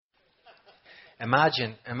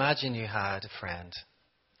Imagine you had a friend,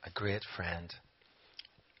 a great friend,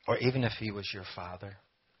 or even if he was your father.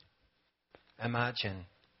 Imagine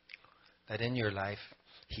that in your life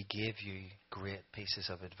he gave you great pieces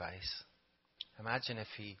of advice. Imagine if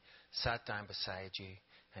he sat down beside you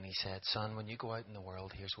and he said, son, when you go out in the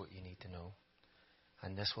world, here's what you need to know.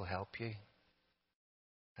 And this will help you.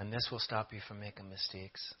 And this will stop you from making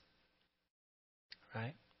mistakes.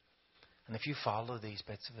 Right? And if you follow these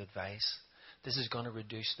bits of advice, this is going to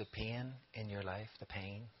reduce the pain in your life. The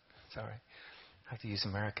pain. Sorry. I have to use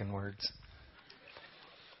American words.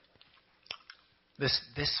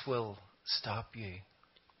 This will stop you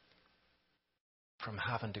from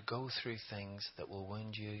having to go through things that will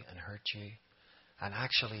wound you and hurt you and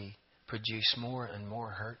actually produce more and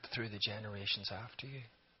more hurt through the generations after you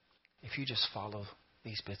if you just follow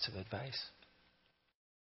these bits of advice.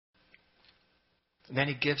 And then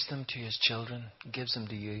he gives them to his children, he gives them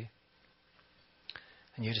to you,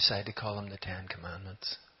 and you decide to call them the 10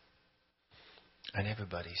 Commandments. And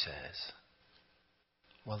everybody says,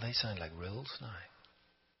 well, they sound like rules now.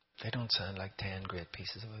 They don't sound like 10 great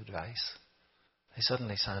pieces of advice. They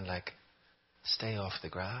suddenly sound like, stay off the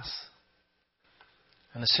grass.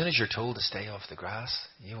 And as soon as you're told to stay off the grass,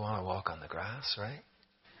 you want to walk on the grass, right?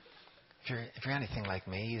 If you're anything like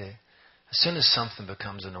me, as soon as something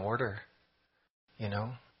becomes an order,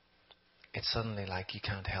 it's suddenly like you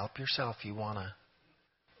can't help yourself. You want to,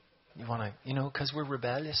 because we're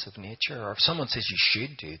rebellious of nature. Or if someone says you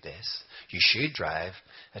should do this, you should drive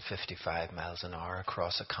at 55 miles an hour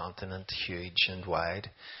across a continent huge and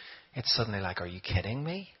wide, it's suddenly like, are you kidding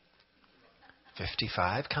me?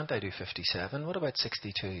 55? Can't I do 57? What about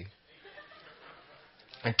 62?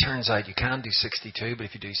 It turns out you can do 62, but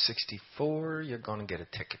if you do 64, you're going to get a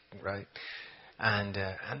ticket, right? And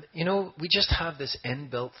we just have this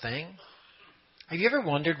inbuilt thing. Have you ever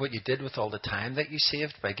wondered what you did with all the time that you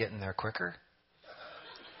saved by getting there quicker?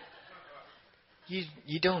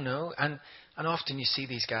 You don't know. And often you see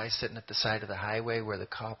these guys sitting at the side of the highway where the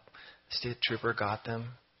state trooper got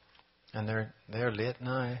them. And they're late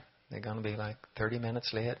now. They're going to be like 30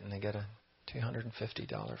 minutes late and they get a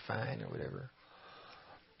 $250 fine or whatever.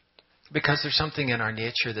 Because there's something in our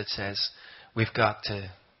nature that says we've got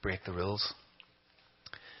to break the rules.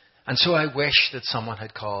 And so I wish that someone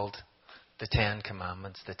had called the 10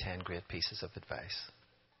 Commandments the 10 great pieces of advice.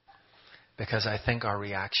 Because I think our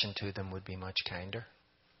reaction to them would be much kinder.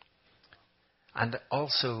 And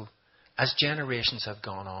also, as generations have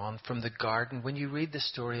gone on, from the garden, when you read the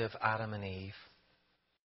story of Adam and Eve,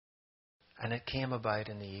 and it came about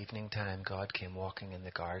in the evening time, God came walking in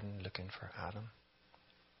the garden looking for Adam.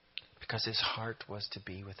 Because his heart was to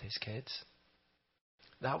be with his kids.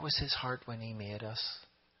 That was his heart when he made us.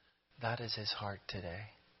 That is his heart today.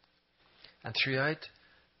 And throughout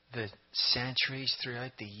the centuries,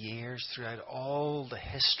 throughout the years, throughout all the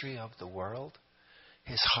history of the world,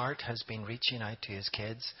 his heart has been reaching out to his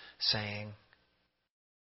kids saying,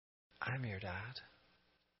 I'm your dad.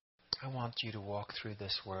 I want you to walk through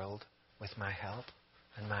this world with my help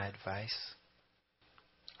and my advice.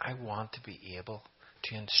 I want to be able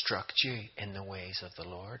to instruct you in the ways of the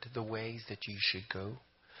Lord, the ways that you should go,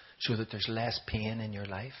 so that there's less pain in your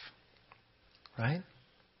life. Right?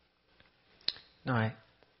 Now,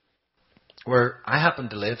 where I happen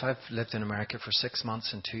to live, I've lived in America for 6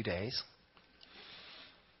 months and 2 days.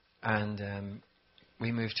 And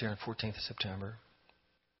we moved here on 14th of September.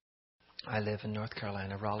 I live in North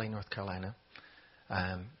Carolina, Raleigh, North Carolina.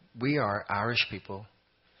 We are Irish people,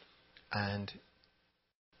 and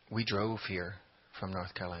we drove here from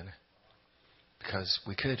North Carolina because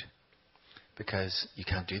we could. Because you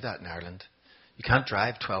can't do that in Ireland. You can't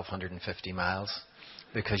drive 1,250 miles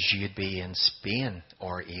because you'd be in Spain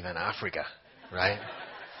or even Africa, right?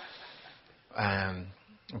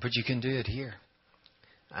 But you can do it here.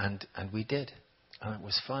 And we did. And it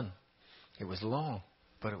was fun. It was long,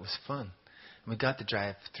 but it was fun. And we got to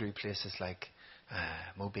drive through places like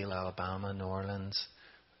Mobile, Alabama, New Orleans,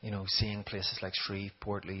 seeing places like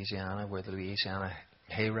Shreveport, Louisiana, where the Louisiana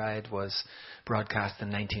Hayride was broadcast in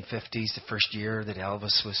the 1950s, the first year that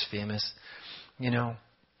Elvis was famous.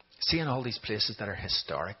 Seeing all these places that are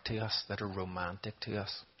historic to us, that are romantic to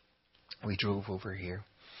us. We drove over here.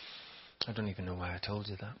 I don't even know why I told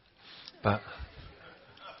you that. But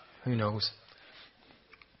who knows?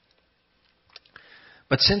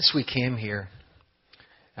 But since we came here,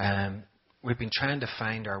 we've been trying to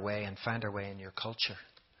find our way in your culture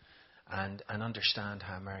and understand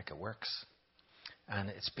how America works. And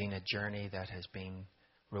it's been a journey that has been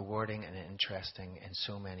rewarding and interesting in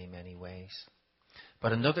so many, many ways.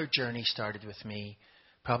 But another journey started with me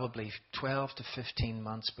probably 12 to 15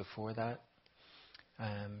 months before that.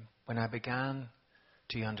 when I began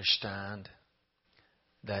to understand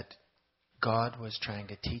that God was trying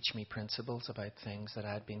to teach me principles about things that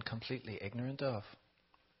I had been completely ignorant of.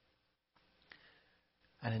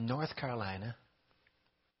 And in North Carolina,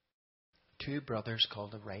 two brothers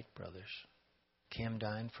called the Wright brothers came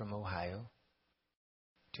down from Ohio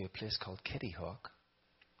to a place called Kitty Hawk,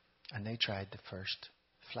 and they tried the first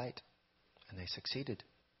flight, and they succeeded.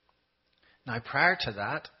 Now, prior to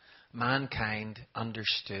that, mankind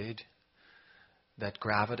understood that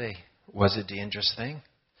gravity was a dangerous thing,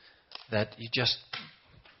 that you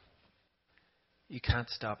can't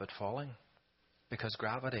stop it falling, because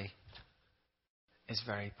gravity is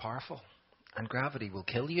very powerful, and gravity will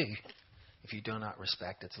kill you if you do not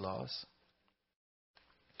respect its laws.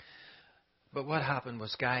 But what happened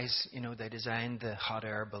was, guys, they designed the hot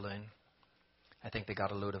air balloon. I think they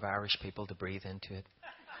got a load of Irish people to breathe into it.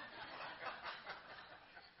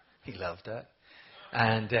 He loved it.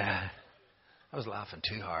 And I was laughing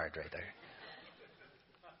too hard right there.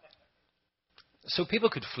 So people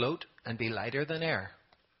could float and be lighter than air,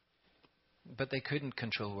 but they couldn't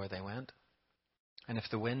control where they went. And if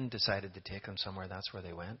the wind decided to take them somewhere, that's where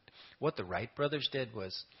they went. What the Wright brothers did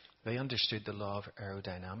was they understood the law of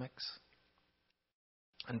aerodynamics.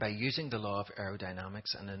 And by using the law of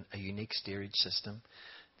aerodynamics and a unique steerage system,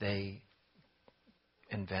 they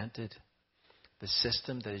invented the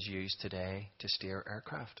system that is used today to steer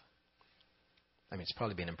aircraft. I mean, it's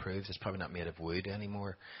probably been improved. It's probably not made of wood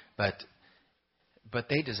anymore. But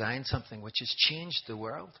they designed something which has changed the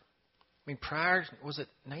world. I mean, prior, was it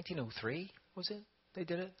 1903? Was it? They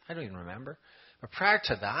did it? I don't even remember. But prior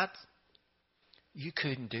to that, you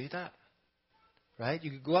couldn't do that. Right?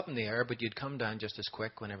 You could go up in the air, but you'd come down just as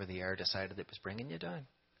quick whenever the air decided it was bringing you down.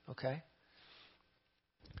 Okay?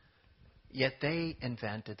 Yet they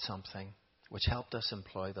invented something which helped us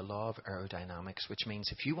employ the law of aerodynamics, which means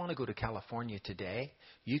if you want to go to California today,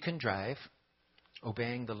 you can drive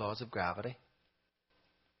obeying the laws of gravity,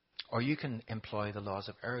 or you can employ the laws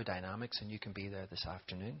of aerodynamics and you can be there this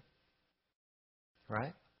afternoon.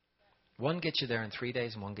 Right? One gets you there in 3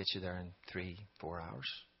 days and one gets you there in 3-4 hours.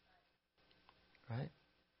 Right?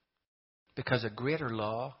 Because a greater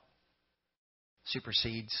law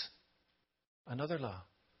supersedes another law.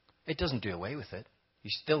 It doesn't do away with it. You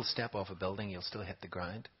still step off a building, you'll still hit the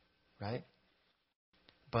ground. Right?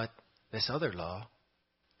 But this other law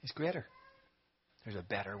is greater. There's a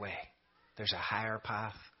better way. There's a higher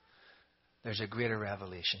path. There's a greater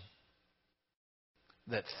revelation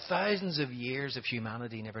that thousands of years of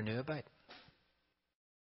humanity never knew about.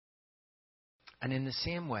 And in the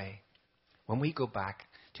same way, when we go back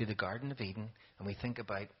to the Garden of Eden and we think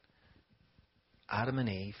about Adam and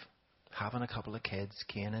Eve having a couple of kids,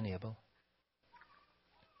 Cain and Abel,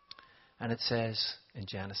 and it says in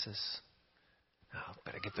Genesis, I'll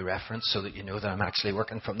better get the reference so that you know that I'm actually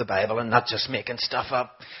working from the Bible and not just making stuff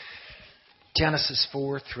up. Genesis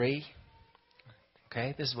 4:3.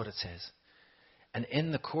 Okay, this is what it says. And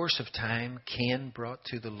in the course of time, Cain brought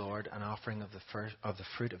to the Lord an offering of the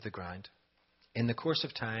fruit of the ground. In the course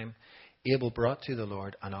of time, Abel brought to the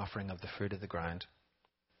Lord an offering of the fruit of the ground.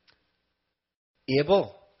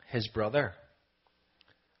 Abel, his brother,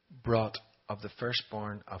 brought of the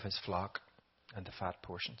firstborn of his flock and the fat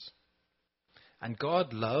portions. And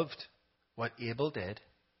God loved what Abel did,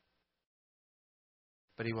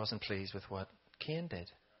 but he wasn't pleased with what Cain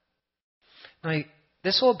did. Now,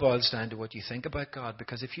 this all boils down to what you think about God,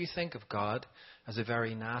 because if you think of God as a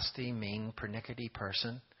very nasty, mean, pernickety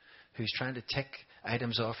person who's trying to tick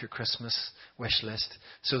items off your Christmas wish list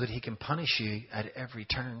so that he can punish you at every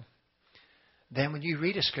turn, then when you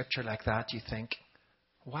read a scripture like that, you think,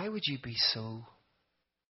 why would you be so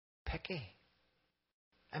picky?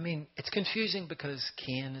 I mean, it's confusing because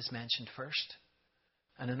Cain is mentioned first.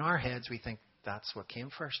 And in our heads, we think that's what came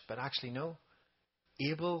first. But actually, no.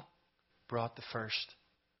 Abel brought the first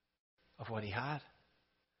of what he had.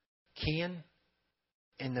 Cain,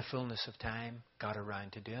 in the fullness of time, got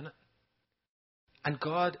around to doing it. And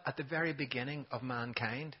God, at the very beginning of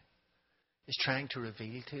mankind, is trying to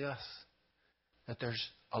reveal to us that there's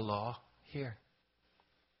a law here.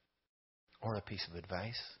 Or a piece of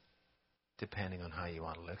advice, depending on how you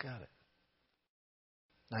want to look at it.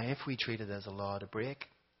 Now, if we treat it as a law to break,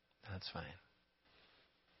 that's fine.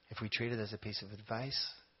 If we treat it as a piece of advice,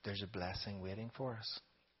 there's a blessing waiting for us.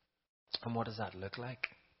 And what does that look like?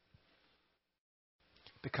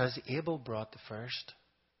 Because Abel brought the first,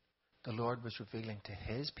 the Lord was revealing to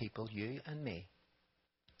his people, you and me,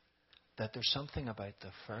 that there's something about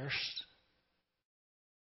the first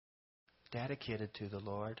dedicated to the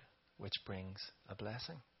Lord which brings a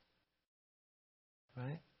blessing.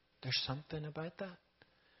 Right? There's something about that.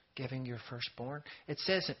 giving your firstborn? It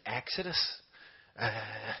says in Exodus.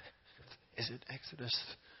 Is it Exodus?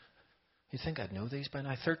 You think I'd know these by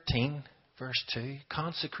now? 13, verse 2.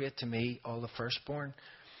 Consecrate to me all the firstborn.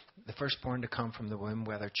 The firstborn to come from the womb,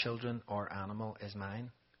 whether children or animal, is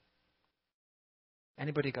mine.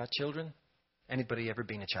 Anybody got children? Anybody ever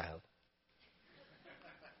been a child?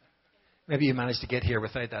 Maybe you managed to get here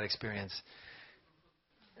without that experience.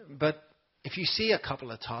 But if you see a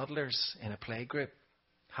couple of toddlers in a playgroup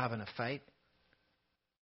having a fight,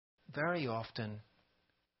 very often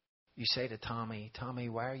you say to Tommy, Tommy,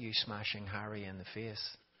 why are you smashing Harry in the face?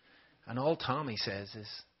 And all Tommy says is,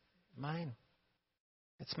 mine.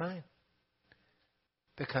 It's mine.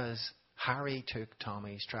 Because Harry took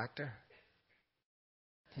Tommy's tractor.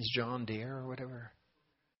 His John Deere or whatever.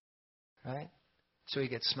 Right? So he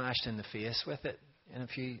gets smashed in the face with it. And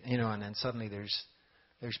if you and then suddenly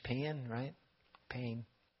there's pain, right? Pain.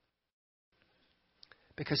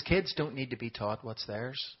 Because kids don't need to be taught what's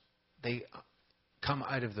theirs. They come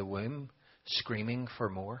out of the womb screaming for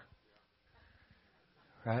more.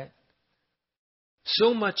 Right?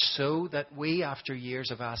 So much so that we, after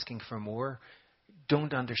years of asking for more,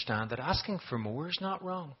 don't understand that asking for more is not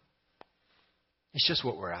wrong. It's just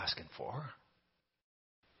what we're asking for.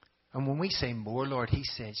 And when we say more, Lord, He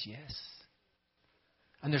says yes.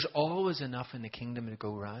 And there's always enough in the kingdom to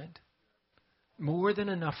go round. More than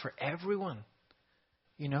enough for everyone.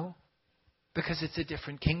 Because it's a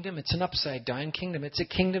different kingdom. It's an upside down kingdom. It's a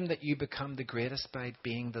kingdom that you become the greatest by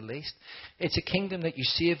being the least. It's a kingdom that you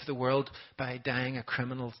save the world by dying a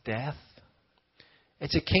criminal's death.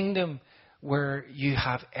 It's a kingdom where you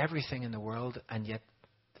have everything in the world and yet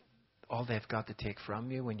all they've got to take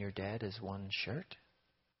from you when you're dead is one shirt.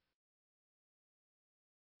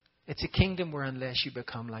 It's a kingdom where unless you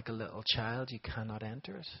become like a little child, you cannot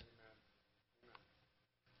enter it.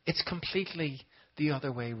 It's completely the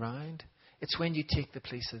other way round. It's when you take the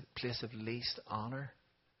place of least honor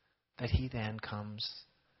that He then comes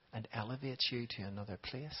and elevates you to another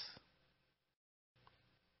place.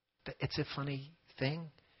 It's a funny thing.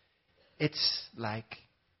 It's like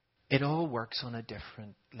it all works on a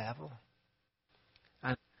different level.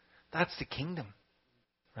 And that's the kingdom,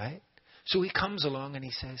 right? So He comes along and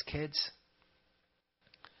He says, kids,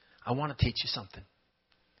 I want to teach you something.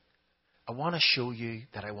 I want to show you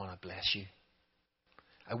that I want to bless you.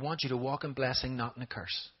 I want you to walk in blessing, not in a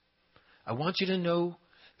curse. I want you to know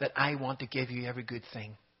that I want to give you every good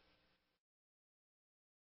thing.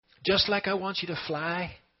 Just like I want you to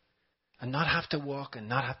fly and not have to walk and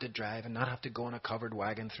not have to drive and not have to go in a covered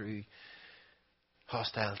wagon through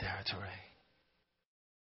hostile territory.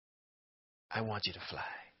 I want you to fly.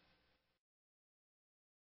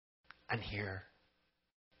 And here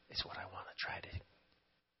is what I want to try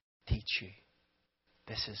to teach you.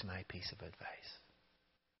 This is my piece of advice.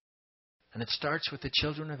 And it starts with the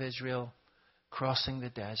children of Israel crossing the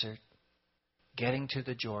desert, getting to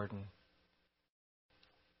the Jordan,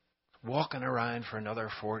 walking around for another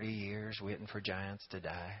 40 years waiting for giants to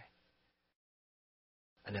die,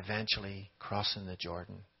 and eventually crossing the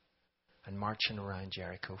Jordan and marching around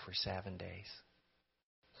Jericho for 7 days.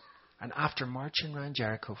 And after marching around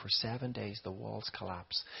Jericho for 7 days, the walls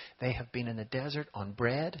collapse. They have been in the desert on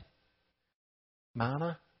bread,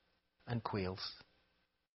 manna, and quails.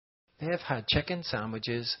 They have had chicken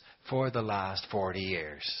sandwiches for the last 40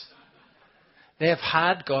 years. They have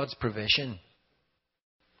had God's provision.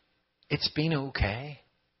 It's been okay.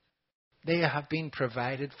 They have been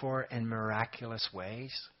provided for in miraculous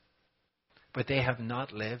ways. But they have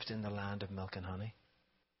not lived in the land of milk and honey.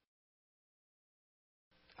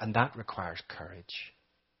 And that requires courage.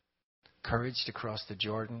 Courage to cross the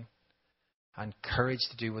Jordan. And courage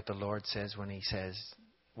to do what the Lord says when He says,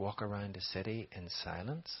 walk around a city in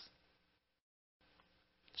silence.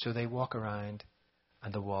 So they walk around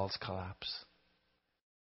and the walls collapse.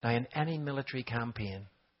 Now in any military campaign,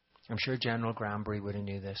 I'm sure General Granbury would have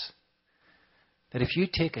knew this, that if you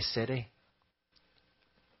take a city,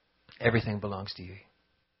 everything belongs to you.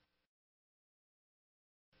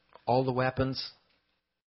 All the weapons,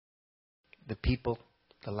 the people,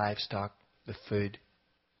 the livestock, the food,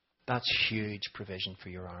 that's huge provision for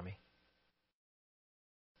your army.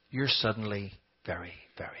 You're suddenly very,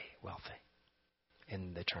 very wealthy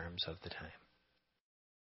in the terms of the time.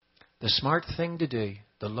 The smart thing to do,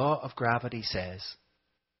 the law of gravity says,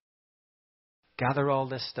 gather all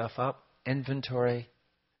this stuff up, inventory,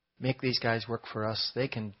 make these guys work for us. They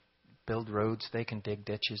can build roads, they can dig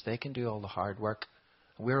ditches, they can do all the hard work.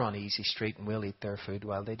 We're on easy street and we'll eat their food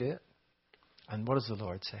while they do it. And what does the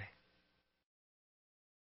Lord say?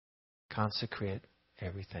 Consecrate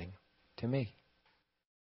everything to me.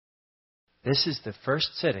 This is the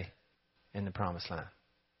first city in the Promised Land.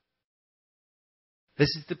 This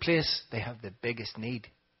is the place they have the biggest need,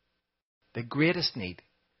 the greatest need,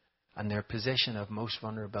 and their position of most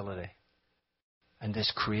vulnerability. And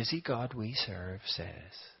this crazy God we serve says,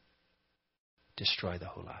 destroy the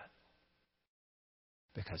whole lot,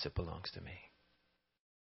 because it belongs to me.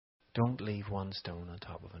 Don't leave one stone on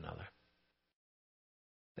top of another.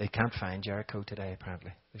 They can't find Jericho today,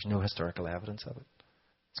 apparently. There's no historical evidence of it.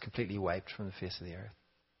 It's completely wiped from the face of the earth.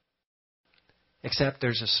 Except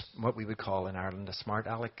there's what we would call in Ireland a smart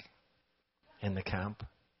aleck in the camp.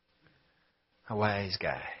 A wise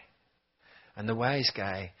guy. And the wise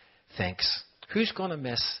guy thinks, who's going to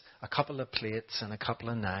miss a couple of plates and a couple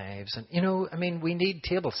of knives? And, we need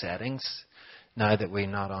table settings now that we're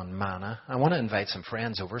not on manna. I want to invite some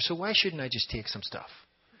friends over, so why shouldn't I just take some stuff?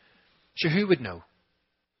 Sure, who would know?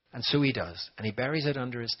 And so he does. And he buries it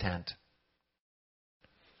under his tent.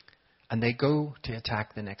 And they go to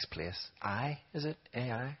attack the next place. Ai, is it?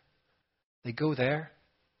 Ai? They go there.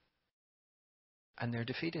 And they're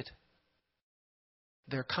defeated.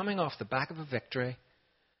 They're coming off the back of a victory.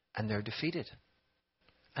 And they're defeated.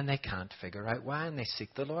 And they can't figure out why. And they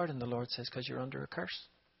seek the Lord. And the Lord says, because you're under a curse.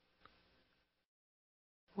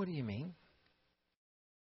 What do you mean?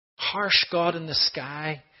 Harsh God in the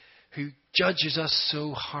sky, who judges us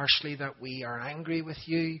so harshly that we are angry with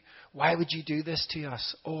you. Why would you do this to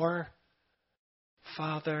us? Or,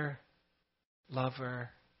 Father, lover,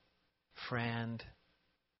 friend,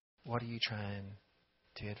 what are you trying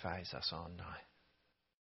to advise us on now?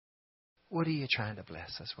 What are you trying to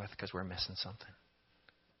bless us with? Because we're missing something.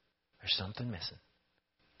 There's something missing.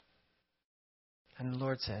 And the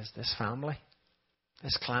Lord says, this family,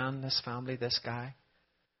 this clan, this family, this guy.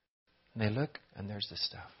 And they look, and there's the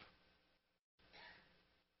stuff.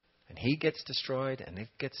 And he gets destroyed, and it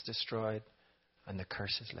gets destroyed, and the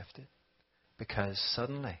curse is lifted. Because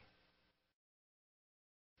suddenly,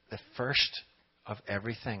 the first of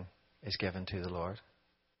everything is given to the Lord.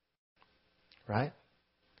 Right?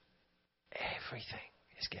 Everything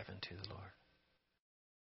is given to the Lord.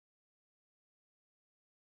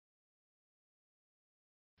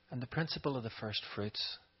 And the principle of the first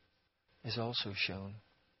fruits is also shown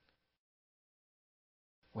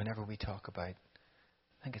whenever we talk about,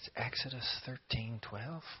 I think it's Exodus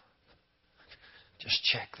 13:12. Just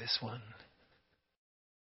check this one.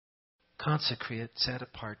 Consecrate, set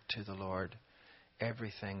apart to the Lord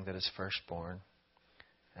everything that is firstborn,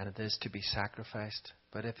 and it is to be sacrificed.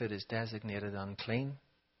 But if it is designated unclean,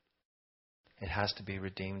 it has to be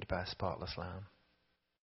redeemed by a spotless lamb.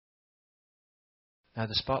 Now,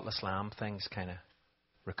 the spotless lamb things kind of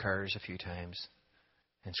recurs a few times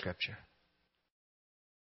in Scripture.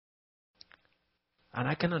 And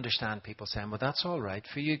I can understand people saying, well, that's all right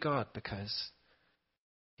for you, God, because,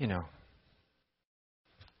 you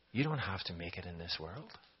don't have to make it in this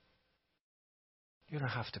world. You don't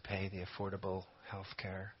have to pay the affordable health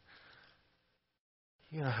care.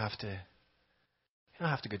 You don't have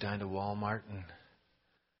to go down to Walmart, and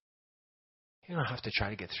you don't have to try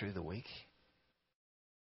to get through the week.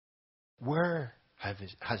 Where has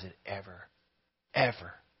it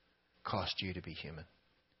ever cost you to be human?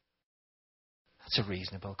 That's a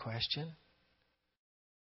reasonable question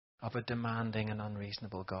of a demanding and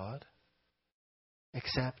unreasonable God.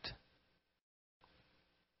 Except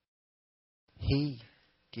He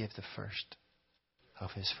gave the first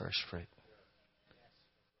of His first fruit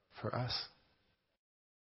for us.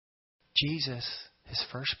 Jesus, His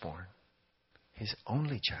firstborn, His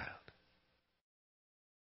only child,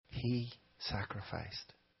 He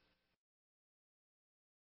sacrificed.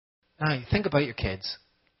 Now, think about your kids.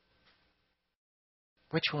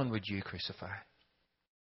 Which one would you crucify?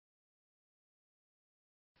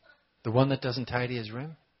 The one that doesn't tidy his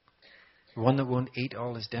room? The one that won't eat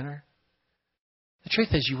all his dinner? The truth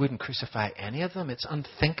is, you wouldn't crucify any of them. It's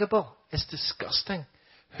unthinkable. It's disgusting.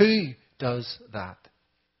 Who does that?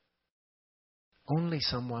 Only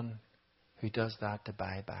someone who does that to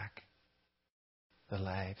buy back the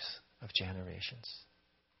lives of generations.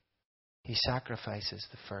 He sacrifices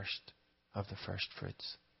the first of the first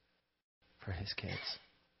fruits for His kids.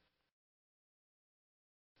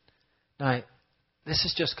 Now, this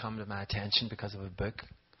has just come to my attention because of a book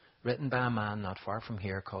written by a man not far from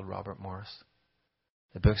here called Robert Morris.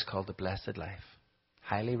 The book's called The Blessed Life.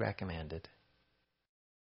 Highly recommended.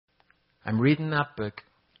 I'm reading that book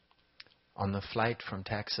on the flight from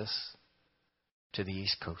Texas to the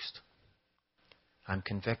East Coast. I'm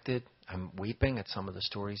convicted. I'm weeping at some of the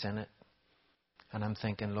stories in it. And I'm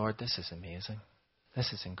thinking, Lord, this is amazing.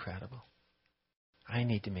 This is incredible. I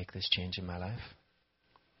need to make this change in my life.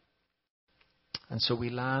 And so we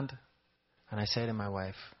land And I say to my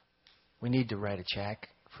wife, we need to write a check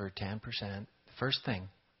for 10%. The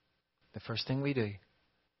first thing we do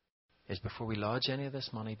is before we lodge any of this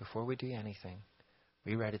money, before we do anything,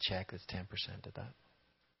 we write a check that's 10% of that.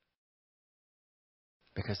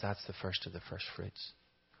 Because that's the first of the first fruits.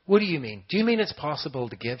 What do you mean? Do you mean it's possible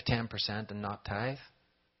to give 10% and not tithe?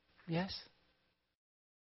 Yes.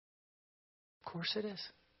 Of course it is.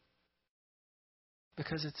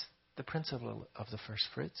 Because it's the principle of the first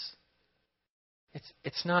fruits.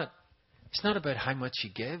 It's not about how much you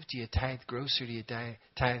give. Do you tithe gross or do you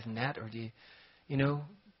tithe net, or do you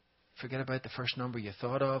forget about the first number you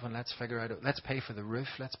thought of and let's figure out, let's pay for the roof,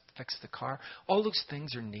 let's fix the car. All those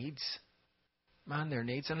things are needs. Man, they're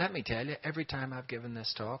needs. And let me tell you, every time I've given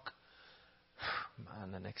this talk,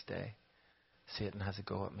 man, the next day, Satan has a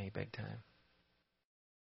go at me big time.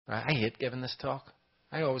 Right? I hate giving this talk.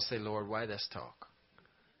 I always say, Lord, why this talk?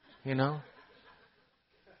 Because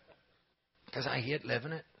I hate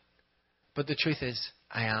living it. But the truth is,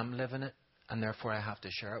 I am living it, and therefore I have to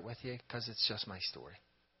share it with you because it's just my story.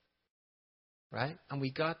 Right? And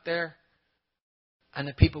we got there, and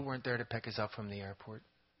the people weren't there to pick us up from the airport.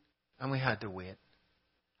 And we had to wait.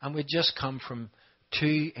 And we'd just come from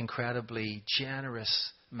 2 incredibly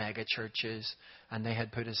generous mega churches, and they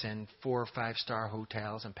had put us in 4 or 5-star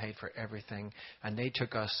hotels and paid for everything. And they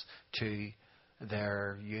took us to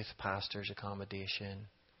their youth pastor's accommodation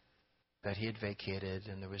that he had vacated,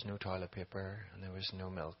 and there was no toilet paper and there was no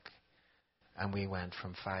milk. And we went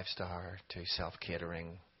from 5-star to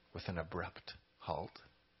self-catering with an abrupt halt.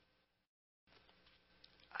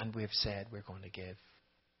 And we've said we're going to give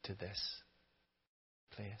to this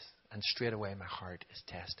place. And straight away my heart is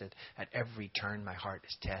tested. At every turn my heart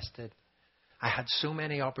is tested. I had so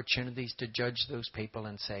many opportunities to judge those people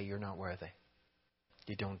and say, you're not worthy.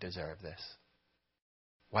 You don't deserve this.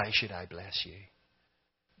 Why should I bless you?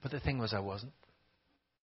 But the thing was, I wasn't.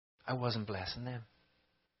 I wasn't blessing them.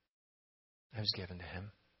 I was given to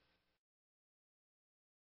Him.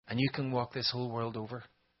 And you can walk this whole world over.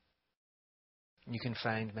 You can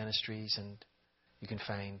find ministries, and you can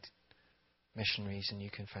find missionaries, and you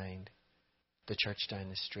can find the church down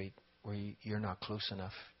the street where you're not close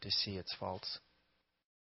enough to see its faults.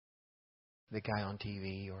 The guy on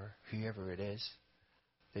TV or whoever it is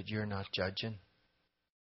that you're not judging.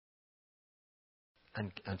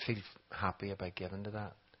 And feel happy about giving to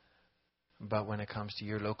that. But when it comes to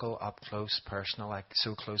your local, up close, personal, like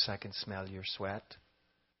so close I can smell your sweat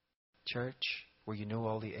church, where you know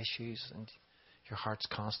all the issues and your heart's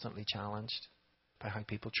constantly challenged by how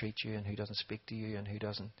people treat you and who doesn't speak to you and who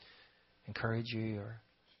doesn't encourage you, or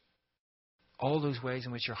all those ways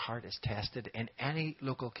in which your heart is tested in any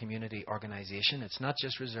local community organization. It's not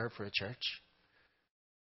just reserved for a church.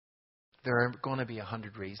 There are going to be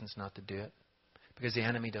 100 reasons not to do it. Because the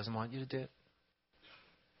enemy doesn't want you to do it.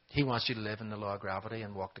 He wants you to live in the law of gravity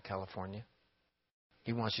and walk to California.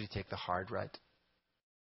 He wants you to take the hard route.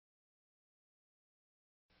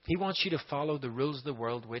 He wants you to follow the rules of the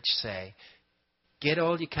world which say, get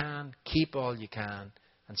all you can, keep all you can,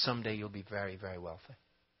 and someday you'll be very, very wealthy.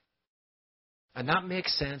 And that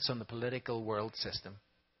makes sense on the political world system.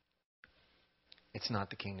 It's not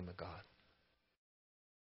the kingdom of God.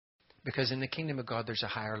 Because in the kingdom of God, there's a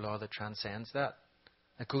higher law that transcends that.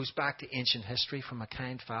 It goes back to ancient history from a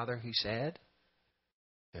kind father who said,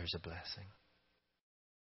 there's a blessing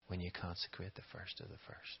when you consecrate the first of the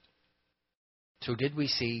first. So did we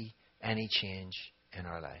see any change in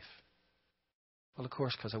our life? Well, of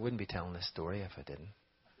course, because I wouldn't be telling this story if I didn't.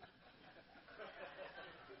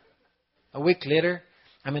 A week later,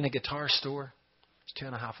 I'm in a guitar store. It's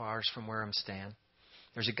 2.5 hours from where I'm staying.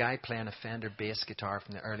 There's a guy playing a Fender bass guitar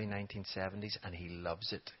from the early 1970s, and he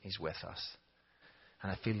loves it. He's with us.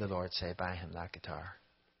 And I feel the Lord say, buy him that guitar.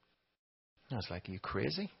 And I was like, are you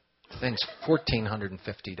crazy? The thing's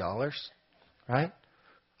 $1,450, right?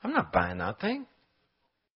 I'm not buying that thing.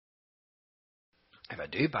 If I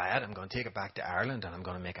do buy it, I'm going to take it back to Ireland and I'm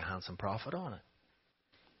going to make a handsome profit on it.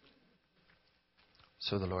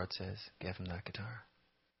 So the Lord says, give him that guitar.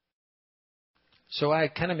 So I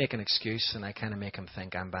kind of make an excuse and I kind of make him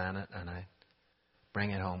think I'm buying it, and I bring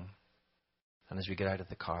it home. And as we get out of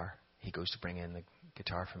the car, he goes to bring in the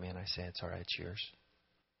guitar for me, and I say, it's all right, it's yours.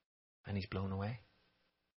 And he's blown away.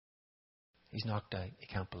 He's knocked out. He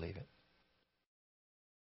can't believe it.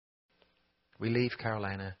 We leave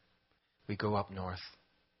Carolina. We go up north.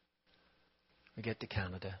 We get to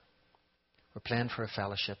Canada. We're playing for a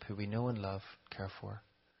fellowship who we know and love, care for,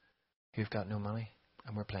 who've got no money.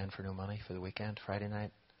 And we're playing for no money for the weekend, Friday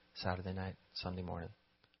night, Saturday night, Sunday morning.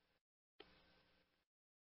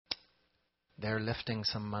 they're lifting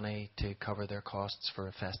some money to cover their costs for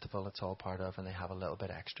a festival it's all part of, and they have a little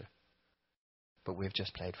bit extra. But we've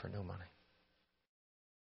just played for no money.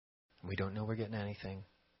 We don't know we're getting anything.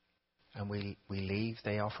 And we leave.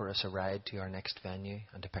 They offer us a ride to our next venue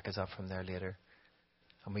and to pick us up from there later.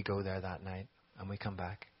 And we go there that night. And we come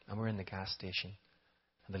back. And we're in the gas station.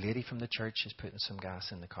 And the lady from the church is putting some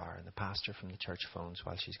gas in the car. And the pastor from the church phones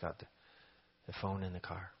while she's got the phone in the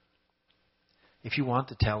car. If you want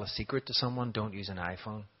to tell a secret to someone, don't use an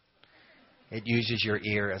iPhone. It uses your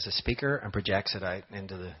ear as a speaker and projects it out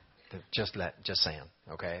into the just saying,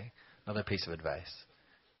 okay? Another piece of advice.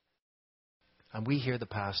 And we hear the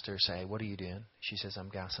pastor say, "What are you doing?" She says, "I'm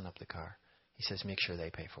gassing up the car." He says, "Make sure they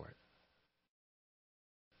pay for it."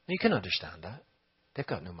 Now, you can understand that. They've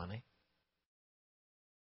got no money.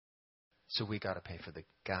 So we got to pay for the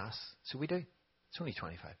gas. So we do. It's only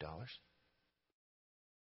 $25.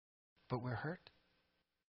 But we're hurt.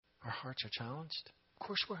 Our hearts are challenged. Of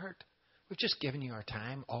course we're hurt. We've just given you our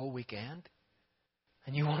time all weekend.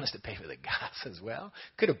 And you want us to pay for the gas as well?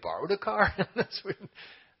 Could have borrowed a car. This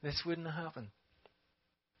wouldn't have happened.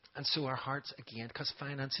 And so our hearts, again, because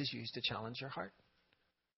finance is used to challenge your heart.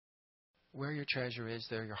 Where your treasure is,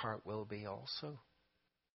 there your heart will be also.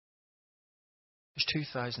 There's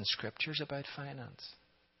 2,000 scriptures about finance.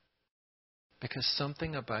 Because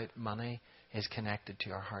something about money is connected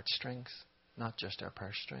to our heartstrings, not just our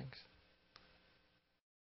purse strings.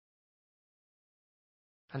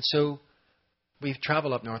 And so we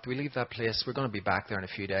travel up north. We leave that place. We're going to be back there in a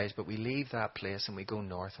few days, but we leave that place and we go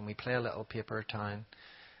north and we play a little paper town.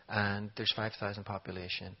 And there's 5,000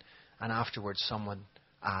 population. And afterwards someone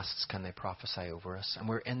asks, can they prophesy over us? And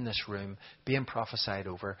we're in this room being prophesied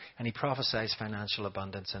over. And he prophesies financial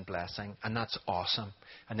abundance and blessing. And that's awesome.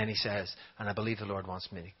 And then he says, and I believe the Lord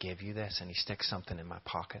wants me to give you this. And he sticks something in my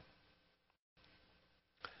pocket.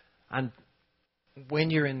 And when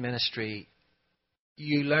you're in ministry,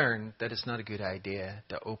 you learn that it's not a good idea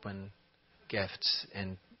to open gifts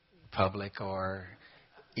in public or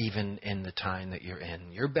even in the town that you're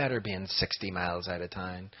in. You're better being 60 miles out of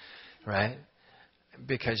town, right?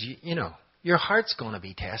 Because, you know, your heart's going to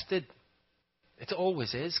be tested. It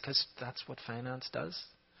always is, because that's what finance does.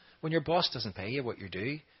 When your boss doesn't pay you what you're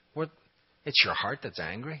due, it's your heart that's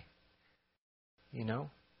angry. You know?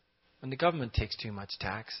 When the government takes too much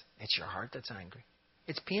tax, it's your heart that's angry.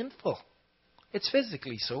 It's painful. It's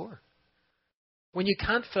physically sore. When you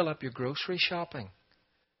can't fill up your grocery shopping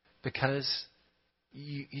because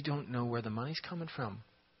you don't know where the money's coming from,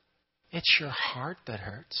 it's your heart that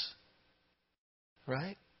hurts.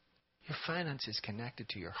 Right? Your finance is connected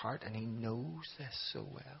to your heart, and he knows this so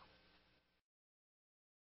well.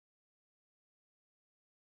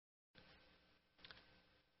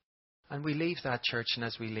 And we leave that church, and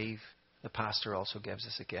as we leave, the pastor also gives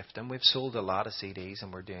us a gift. And we've sold a lot of CDs,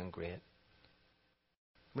 and we're doing great.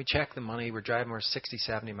 We check the money. We're driving, we're 60,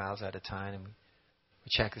 70 miles out of town, and we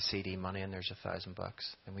check the CD money, and there's $1,000.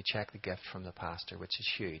 And we check the gift from the pastor, which is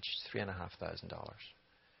huge, $3,500.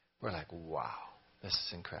 We're like, wow, this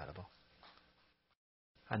is incredible.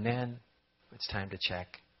 And then it's time to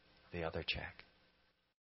check the other check.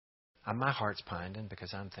 And my heart's pounding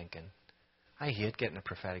because I'm thinking, I hate getting a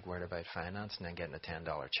prophetic word about finance and then getting a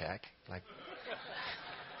 $10 check. Like,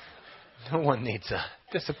 no one needs a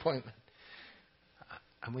disappointment.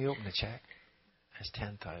 And we open the check. It's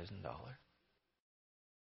 $10,000.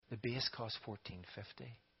 The base costs $1,450,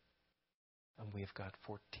 and we've got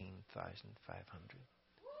 $14,500.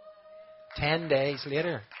 10 days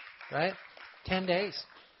later, right? 10 days.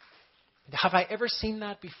 Have I ever seen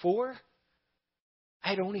that before?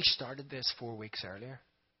 I'd only started this 4 weeks earlier.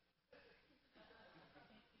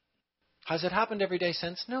 Has it happened every day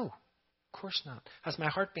since? No, of course not. Has my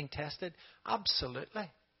heart been tested?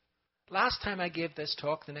 Absolutely. Last time I gave this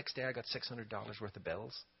talk, the next day I got $600 worth of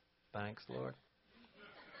bills. Thanks, Lord.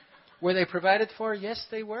 Were they provided for? Yes,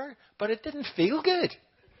 they were. But it didn't feel good.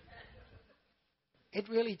 It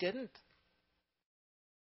really didn't.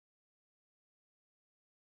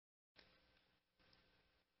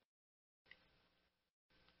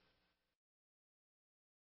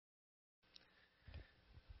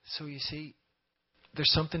 So you see,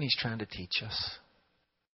 there's something he's trying to teach us.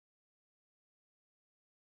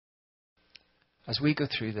 As we go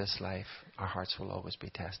through this life, our hearts will always be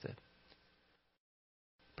tested.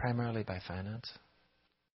 Primarily by finance.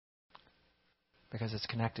 Because it's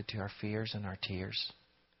connected to our fears and our tears,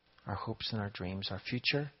 our hopes and our dreams, our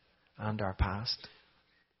future and our past.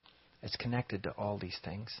 It's connected to all these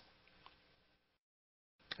things.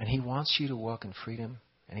 And he wants you to walk in freedom,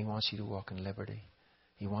 and he wants you to walk in liberty.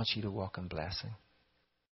 He wants you to walk in blessing.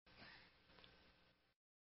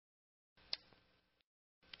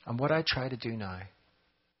 And what I try to do now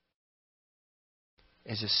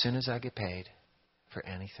is as soon as I get paid for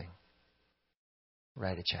anything,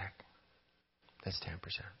 write a check. That's 10%.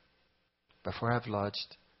 Before I've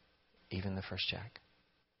lodged even the first check,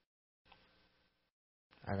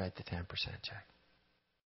 I write the 10% check.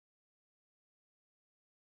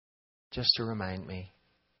 Just to remind me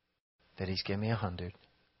that He's given me 100,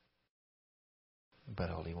 but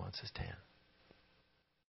all He wants is 10.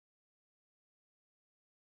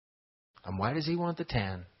 And why does He want the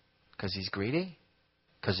 10? Because He's greedy?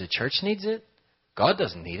 Because the church needs it? God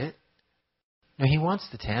doesn't need it. No, He wants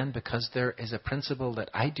the 10 because there is a principle that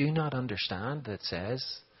I do not understand that says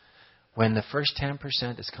when the first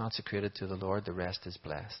 10% is consecrated to the Lord, the rest is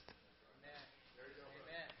blessed.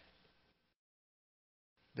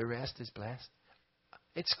 The rest is blessed.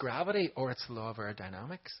 It's gravity or it's the law of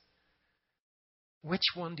aerodynamics. Which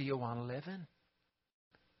one do you want to live in?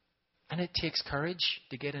 And it takes courage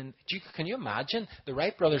to get in. Can you imagine? The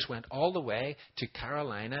Wright brothers went all the way to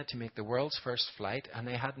Carolina to make the world's first flight, and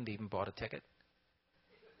they hadn't even bought a ticket.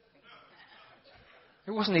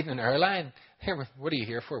 It wasn't even an airline. Here, what are you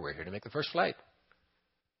here for? We're here to make the first flight.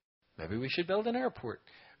 Maybe we should build an airport,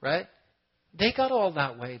 right? They got all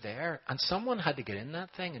that way there, and someone had to get in that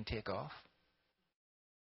thing and take off.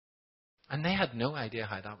 And they had no idea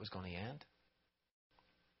how that was going to end.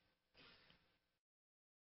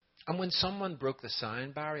 And when someone broke the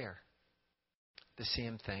sound barrier, the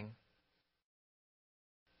same thing.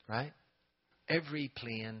 Right? Every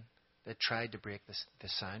plane that tried to break the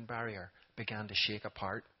sound barrier began to shake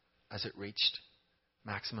apart as it reached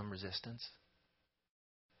maximum resistance.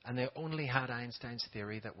 And they only had Einstein's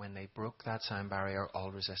theory that when they broke that sound barrier,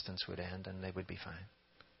 all resistance would end and they would be fine.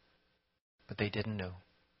 But they didn't know.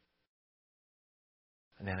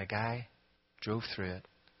 And then a guy drove through it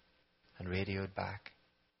and radioed back,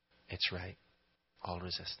 "It's right. All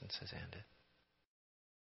resistance has ended."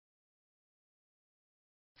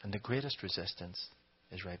 And the greatest resistance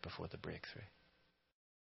is right before the breakthrough.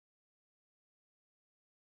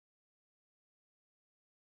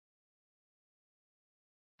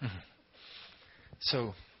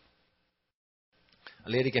 So, a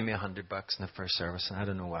lady gave me $100 in the first service, and I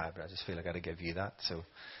don't know why, but I just feel I got to give you that. So,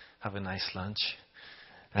 have a nice lunch.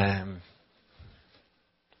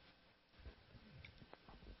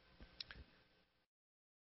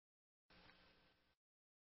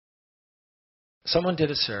 Someone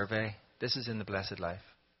did a survey. This is in the Blessed Life.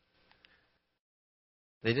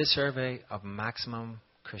 They did a survey of maximum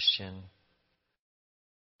Christian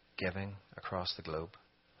giving across the globe.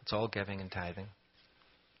 It's all giving and tithing.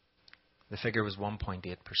 The figure was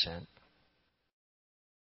 1.8%.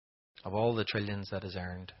 Of all the trillions that is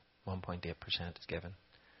earned, 1.8% is given.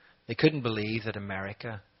 They couldn't believe that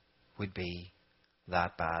America would be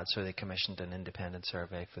that bad, so they commissioned an independent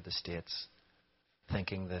survey for the States,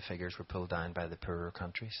 thinking the figures were pulled down by the poorer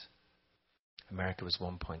countries. America was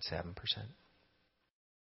 1.7%.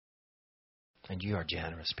 And you are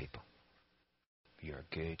generous people. You are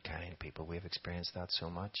good, kind people. We've experienced that so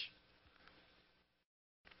much.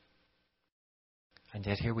 And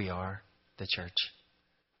yet here we are, the church,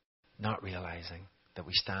 not realizing that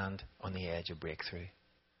we stand on the edge of breakthrough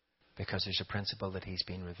because there's a principle that He's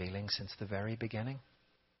been revealing since the very beginning,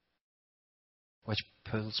 which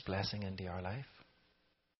pulls blessing into our life.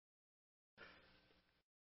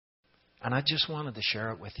 And I just wanted to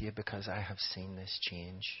share it with you because I have seen this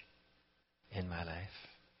change in my life.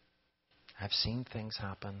 I've seen things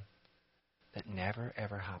happen that never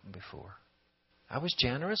ever happened before. I was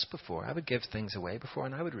generous before. I would give things away before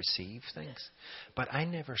and I would receive things. But I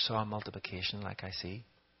never saw multiplication like I see.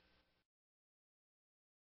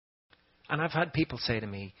 And I've had people say to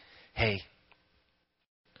me, "Hey,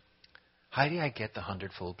 how do I get the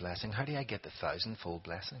 100-fold blessing? How do I get the 1,000-fold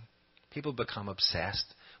blessing?" People become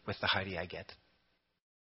obsessed with the how do I get.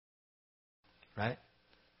 Right?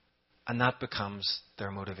 And that becomes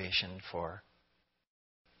their motivation for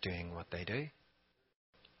doing what they do.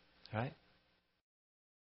 Right?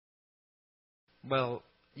 Well,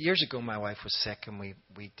 years ago my wife was sick and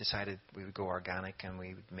we decided we would go organic and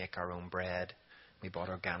we would make our own bread. We bought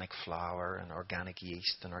organic flour and organic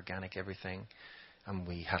yeast and organic everything. And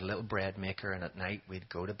we had a little bread maker, and at night we'd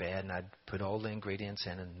go to bed and I'd put all the ingredients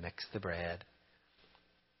in and mix the bread.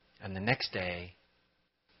 And the next day,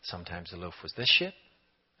 sometimes the loaf was this shape,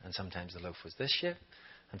 and sometimes the loaf was this shape,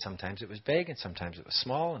 and sometimes it was big, and sometimes it was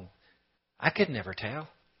small, and I could never tell,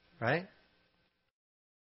 right?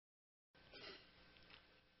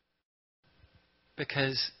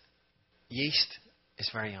 Because yeast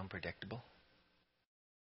is very unpredictable.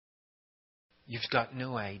 You've got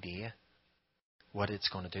no idea what it's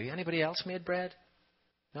going to do. Anybody else made bread?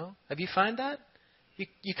 No? Have you found that?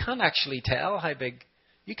 You can't actually tell how big.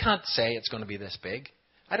 You can't say it's going to be this big.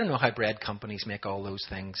 I don't know how bread companies make all those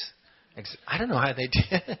things. I don't know how they do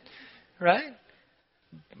it. Right?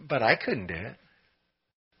 But I couldn't do it.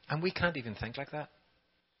 And we can't even think like that.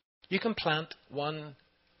 You can plant one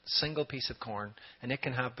single piece of corn, and it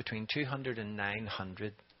can have between 200 and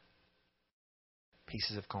 900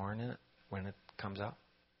 pieces of corn in it when it comes up.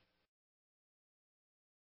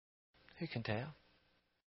 Who can tell?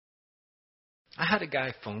 I had a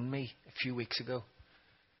guy phone me a few weeks ago.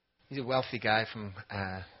 He's a wealthy guy from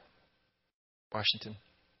Washington.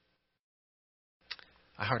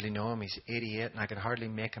 I hardly know him. He's 88, and I could hardly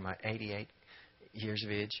make him out. 88 years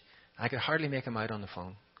of age. I could hardly make him out on the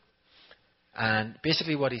phone. And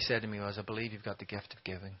basically what he said to me was, I believe you've got the gift of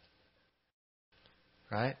giving.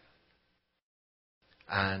 Right?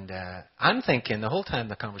 And I'm thinking, the whole time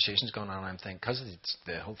the conversation's going on, I'm thinking, because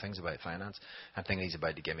the whole thing's about finance, I'm thinking he's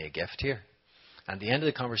about to give me a gift here. And at the end of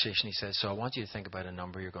the conversation, he says, so I want you to think about a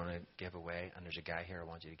number you're going to give away, and there's a guy here I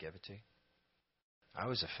want you to give it to. I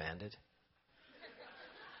was offended.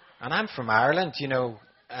 And I'm from Ireland, you know.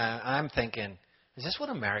 I'm thinking, is this what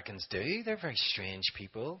Americans do? They're very strange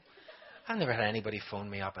people. I've never had anybody phone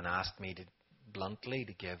me up and ask me bluntly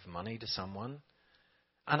to give money to someone.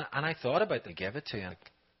 And I thought about to give it to him.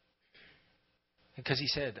 Because he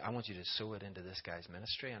said, I want you to sow it into this guy's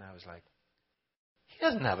ministry. And I was like, he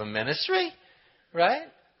doesn't have a ministry, right?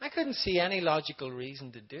 I couldn't see any logical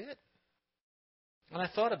reason to do it. And I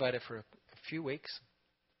thought about it for a few weeks.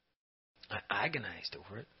 I agonized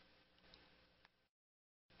over it.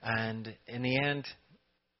 And in the end,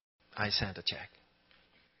 I sent a check.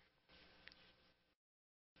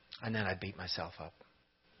 And then I beat myself up.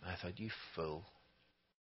 I thought, you fool.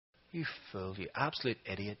 You fool, you absolute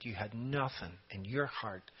idiot. You had nothing in your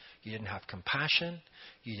heart. You didn't have compassion.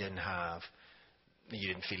 You didn't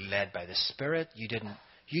feel led by the Spirit. You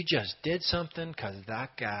just did something because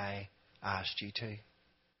that guy asked you to.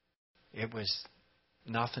 It was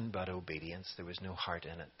nothing but obedience. There was no heart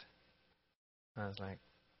in it. I was like,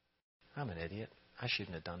 I'm an idiot. I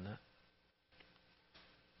shouldn't have done that.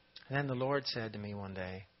 And then the Lord said to me one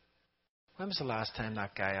day, when was the last time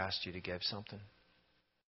that guy asked you to give something?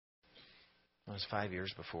 It was 5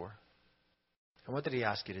 years before. And what did he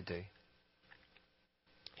ask you to do?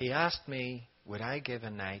 He asked me, would I give a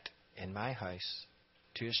night in my house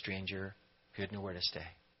to a stranger who had nowhere to stay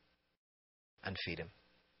and feed him?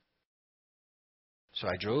 So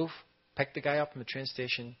I drove, picked the guy up from the train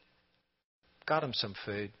station, got him some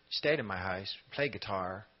food, stayed in my house, played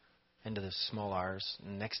guitar into the small hours.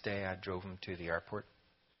 And the next day I drove him to the airport.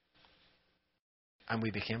 And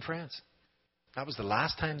we became friends. That was the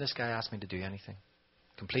last time this guy asked me to do anything.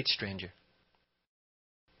 Complete stranger.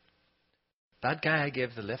 That guy I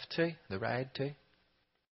gave the lift to, the ride to,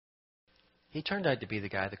 he turned out to be the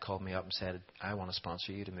guy that called me up and said, I want to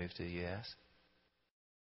sponsor you to move to the US.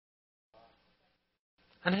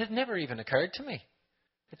 And it had never even occurred to me.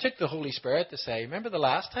 It took the Holy Spirit to say, remember the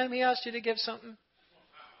last time he asked you to give something?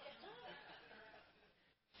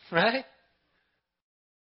 Right?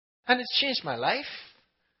 And it's changed my life.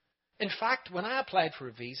 In fact, when I applied for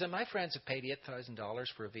a visa, my friends have paid $8,000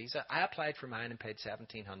 for a visa. I applied for mine and paid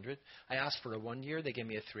 $1,700. I asked for a 1 year. They gave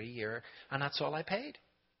me a 3 year. And that's all I paid.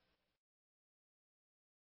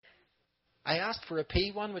 I asked for a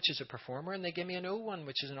P1, which is a performer, and they gave me an O1,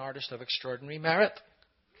 which is an artist of extraordinary merit.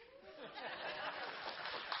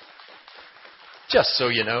 Just so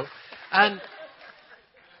you know. And,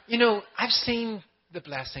 you know, I've seen the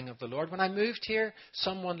blessing of the Lord. When I moved here,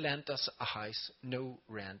 someone lent us a house, no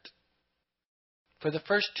rent. For the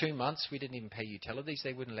first 2 months, we didn't even pay utilities.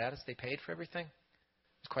 They wouldn't let us. They paid for everything.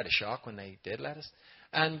 It was quite a shock when they did let us.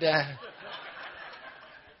 And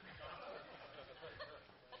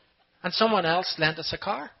someone else lent us a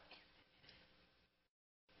car.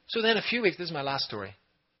 So then a few weeks, this is my last story.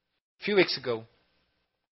 A few weeks ago,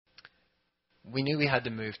 we knew we had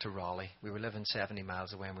to move to Raleigh. We were living 70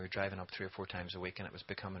 miles away and we were driving up 3 or 4 times a week and it was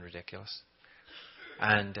becoming ridiculous.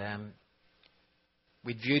 And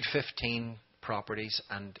we'd viewed 15 properties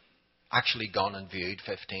and actually gone and viewed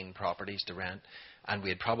 15 properties to rent, and we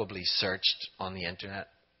had probably searched on the internet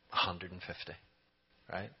 150,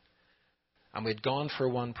 right? And we'd gone for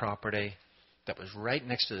one property that was right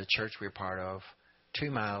next to the church we were part of,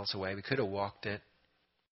 2 miles away. We could have walked it,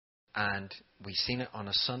 and we seen it on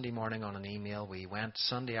a Sunday morning on an email. We went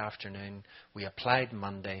Sunday afternoon. We applied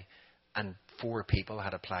Monday, and 4 people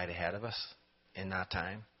had applied ahead of us in that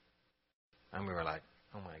time. And we were like,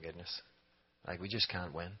 oh my goodness. Like, we just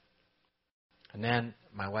can't win. And then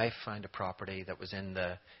my wife found a property that was in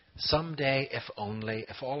the someday, if only,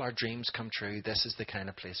 if all our dreams come true, this is the kind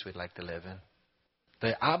of place we'd like to live in.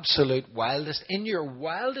 The absolute wildest, in your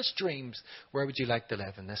wildest dreams, where would you like to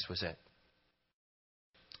live? And this was it.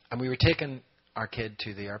 And we were taking our kid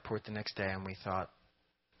to the airport the next day, and we thought,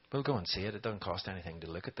 we'll go and see it. It doesn't cost anything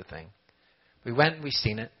to look at the thing. We went and we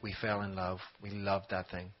seen it. We fell in love. We loved that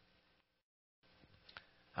thing.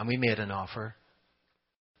 And we made an offer.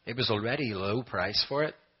 It was already a low price for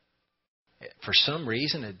it. For some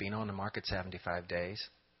reason, it had been on the market 75 days.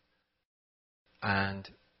 And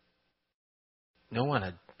no one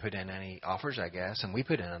had put in any offers, I guess. And we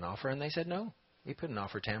put in an offer, and they said no. We put an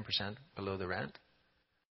offer 10% below the rent,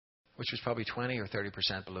 which was probably 20 or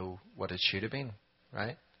 30% below what it should have been,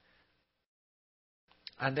 right?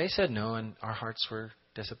 And they said no, and our hearts were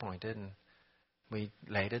disappointed, and we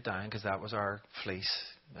laid it down because that was our fleece.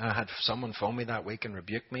 I had someone phone me that week and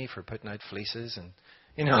rebuke me for putting out fleeces and,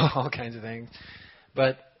 all kinds of things.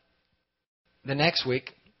 But the next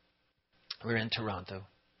week, we were in Toronto.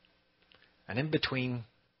 And in between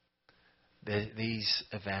these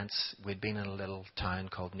events, we'd been in a little town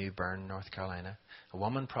called New Bern, North Carolina. A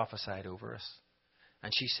woman prophesied over us.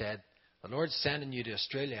 And she said, the Lord's sending you to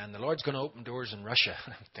Australia, and the Lord's going to open doors in Russia.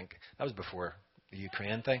 I think that was before the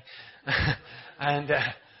Ukraine thing. And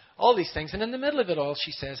all these things. And in the middle of it all,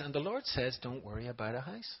 she says, and the Lord says, don't worry about a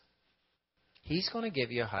house. He's going to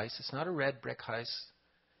give you a house. It's not a red brick house.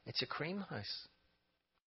 It's a cream house.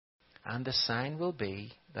 And the sign will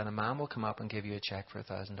be that a man will come up and give you a check for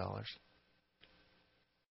 $1,000.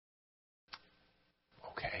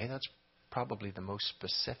 Okay, that's probably the most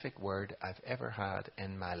specific word I've ever had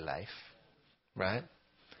in my life. Right?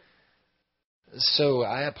 So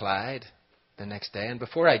I applied the next day. And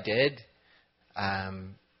before I did,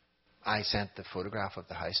 I sent the photograph of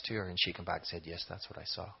the house to her, and she came back and said, yes, that's what I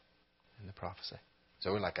saw in the prophecy.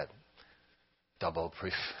 So we're like a double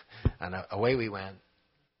proof. And away we went.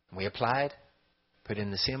 And we applied, put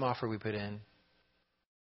in the same offer we put in,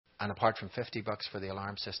 and apart from $50 for the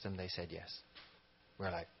alarm system, they said yes.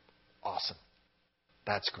 We're like, awesome.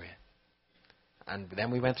 That's great. And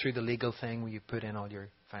then we went through the legal thing where you put in all your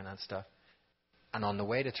finance stuff. And on the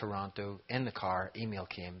way to Toronto, in the car, email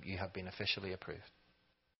came, you have been officially approved.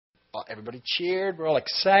 Everybody cheered. We're all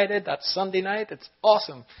excited. That's Sunday night. It's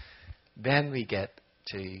awesome. Then we get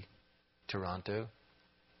to Toronto,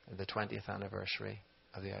 the 20th anniversary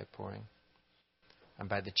of the outpouring. And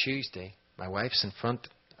by the Tuesday, my wife's in front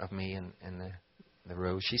of me in the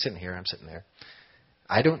row. She's sitting here. I'm sitting there.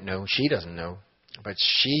 I don't know. She doesn't know. But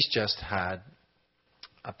she's just had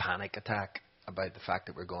a panic attack about the fact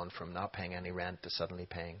that we're going from not paying any rent to suddenly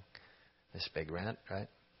paying this big rent, right?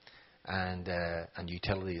 And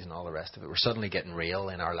utilities and all the rest of it. We're suddenly getting real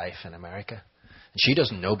in our life in America. And she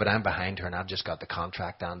doesn't know, but I'm behind her, and I've just got the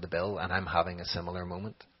contract and the bill, and I'm having a similar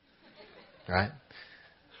moment, right?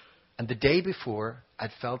 And the day before,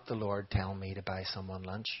 I'd felt the Lord tell me to buy someone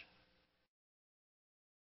lunch.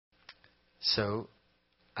 So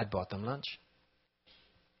I'd bought them lunch.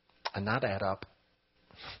 And that added up,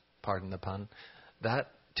 pardon the pun,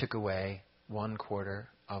 that took away 1/4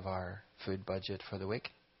 of our food budget for the week,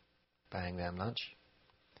 buying them lunch.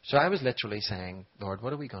 So I was literally saying, Lord,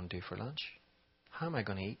 what are we going to do for lunch? How am I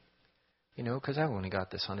going to eat? Because I've only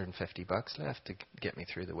got this $150 left to get me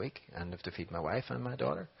through the week and have to feed my wife and my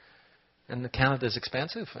daughter. And Canada's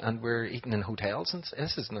expensive, and we're eating in hotels, and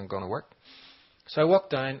this isn't going to work. So I walk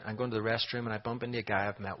down, I go into the restroom, and I bump into a guy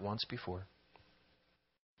I've met once before.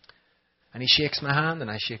 And he shakes my hand, and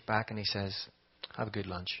I shake back, and he says, have a good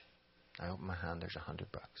lunch. I open my hand, there's $100.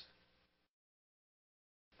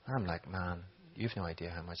 I'm like, man, you've no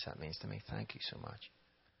idea how much that means to me. Thank you so much.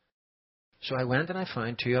 So I went and I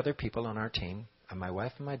found 2 other people on our team, and my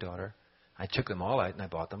wife and my daughter. I took them all out and I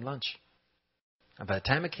bought them lunch. And by the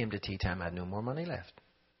time it came to tea time, I had no more money left.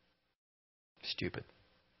 Stupid.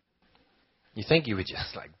 You think you would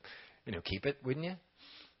just keep it, wouldn't you?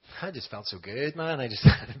 I just felt so good, man. I just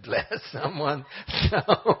had to bless someone.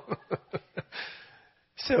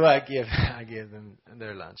 So I gave them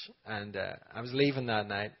their lunch. And I was leaving that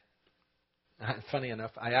night. Funny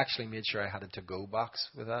enough, I actually made sure I had a to-go box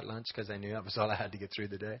with that lunch because I knew that was all I had to get through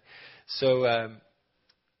the day. So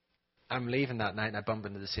I'm leaving that night and I bump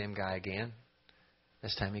into the same guy again.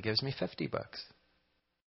 This time he gives me $50.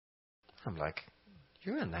 I'm like,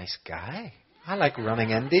 you're a nice guy. I like running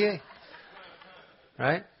into you.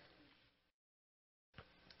 Right?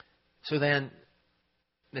 So then,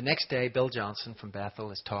 the next day, Bill Johnson from Bethel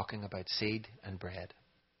is talking about seed and bread.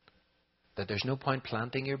 That there's no point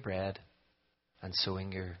planting your bread and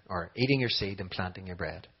sowing or eating your seed and planting your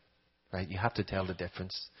bread. Right? You have to tell the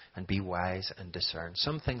difference and be wise and discern.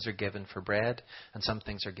 Some things are given for bread and some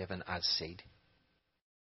things are given as seed.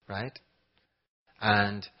 Right?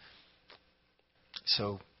 And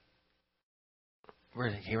so we're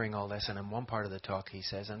hearing all this, and in one part of the talk he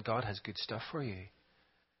says, and God has good stuff for you.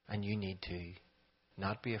 And you need to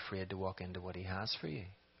not be afraid to walk into what he has for you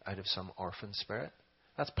out of some orphan spirit.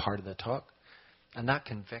 That's part of the talk. And that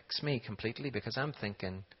convicts me completely because I'm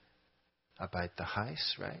thinking about the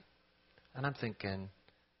house, right? And I'm thinking,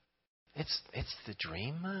 it's the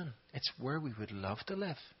dream, man. It's where we would love to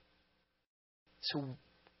live. So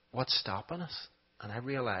what's stopping us? And I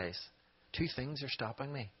realize two things are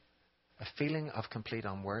stopping me. A feeling of complete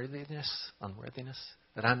unworthiness,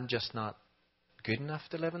 that I'm just not good enough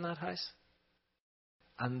to live in that house.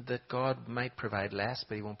 And that God might provide less,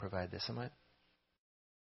 but he won't provide this amount.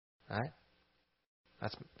 Right?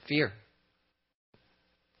 That's fear.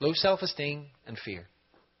 Low self-esteem and fear.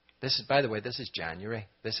 This is, by the way, this is January.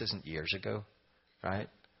 This isn't years ago. Right?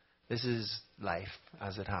 This is life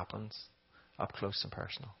as it happens, up close and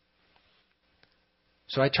personal.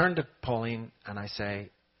 So I turn to Pauline and I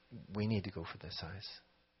say, we need to go for this house.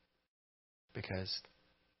 Because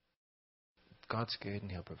God's good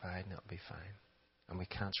and he'll provide and it'll be fine. And we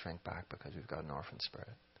can't shrink back because we've got an orphan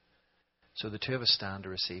spirit. So the two of us stand to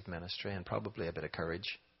receive ministry and probably a bit of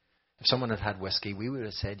courage. If someone had had whiskey, we would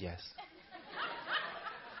have said yes.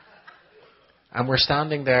 And we're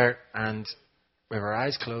standing there and with our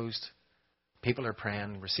eyes closed, people are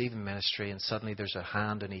praying, receiving ministry, and suddenly there's a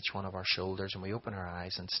hand on each one of our shoulders and we open our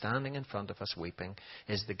eyes and standing in front of us weeping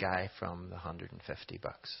is the guy from the $150.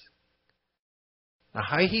 Now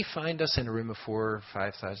how he found us in a room of 4,000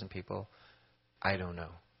 or 5,000 people, I don't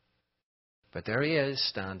know. But there he is,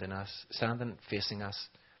 standing facing us.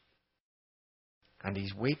 And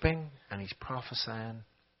he's weeping and he's prophesying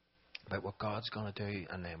about what God's going to do.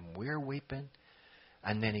 And then we're weeping.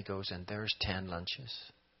 And then he goes, and there's 10 lunches.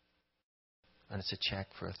 And it's a check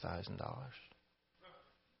for $1,000.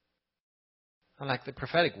 And like the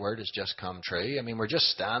prophetic word has just come true. I mean, we're just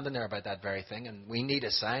standing there about that very thing. And we need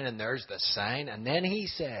a sign. And there's the sign. And then he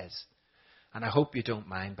says, and I hope you don't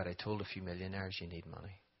mind, but I told a few millionaires you need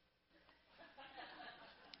money.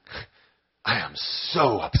 I am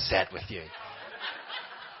so upset with you.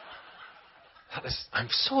 I'm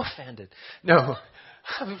so offended. No,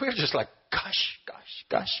 we're just like,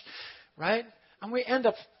 gosh, right? And we end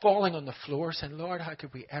up falling on the floor saying, Lord, how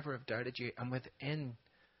could we ever have doubted you? And within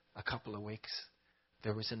a couple of weeks,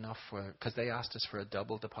 there was enough because they asked us for a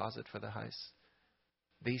double deposit for the house.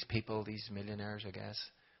 These people, these millionaires, I guess,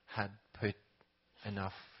 had put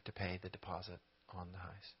enough to pay the deposit on the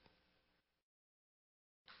house.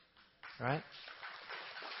 Right?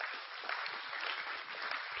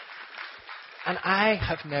 And I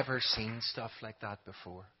have never seen stuff like that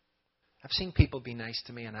before. I've seen people be nice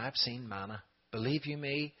to me and I've seen manna. Believe you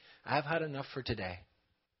me, I've had enough for today.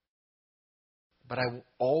 But I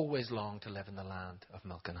always long to live in the land of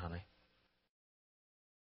milk and honey.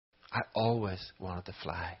 I always wanted to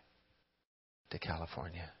fly to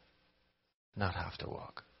California, not have to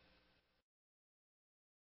walk.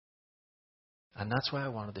 And that's why I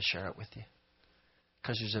wanted to share it with you.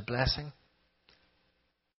 Because there's a blessing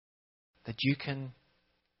that you can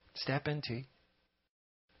step into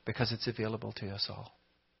because it's available to us all.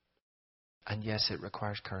 And yes, it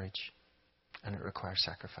requires courage and it requires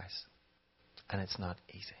sacrifice. And it's not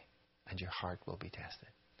easy. And your heart will be tested.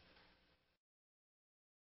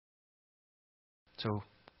 So,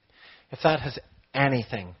 if that has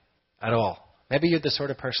anything at all, maybe you're the sort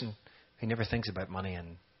of person who never thinks about money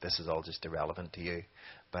and this is all just irrelevant to you,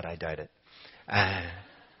 but I doubt it.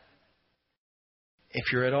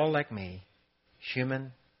 If you're at all like me,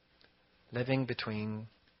 human, living between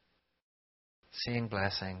seeing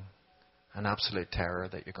blessing and absolute terror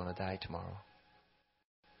that you're going to die tomorrow,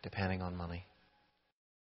 depending on money,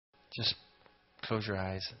 just close your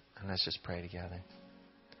eyes and let's just pray together.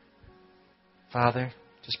 Father,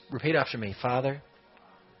 just repeat after me. Father,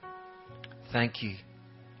 thank you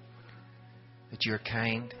that you're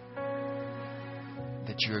kind,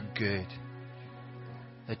 that you're good,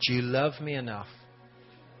 that you love me enough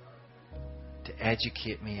to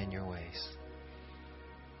educate me in your ways.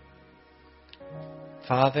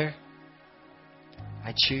 Father,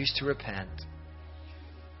 I choose to repent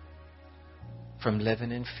from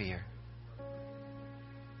living in fear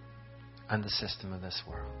and the system of this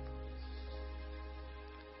world.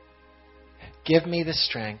 Give me the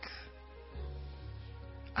strength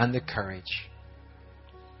and the courage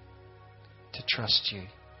to trust you.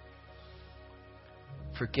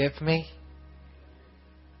 Forgive me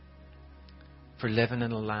for living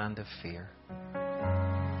in a land of fear.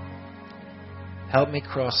 Help me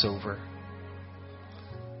cross over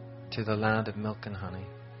to the land of milk and honey.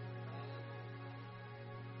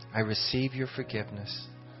 I receive your forgiveness.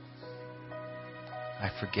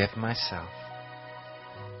 I forgive myself.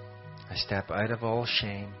 I step out of all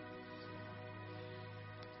shame.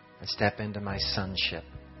 I step into my sonship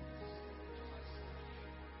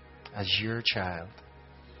as your child.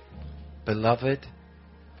 Beloved,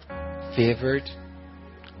 favored,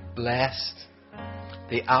 blessed,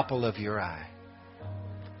 the apple of your eye.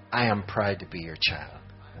 I am proud to be your child.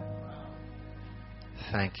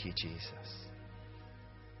 Thank you, Jesus.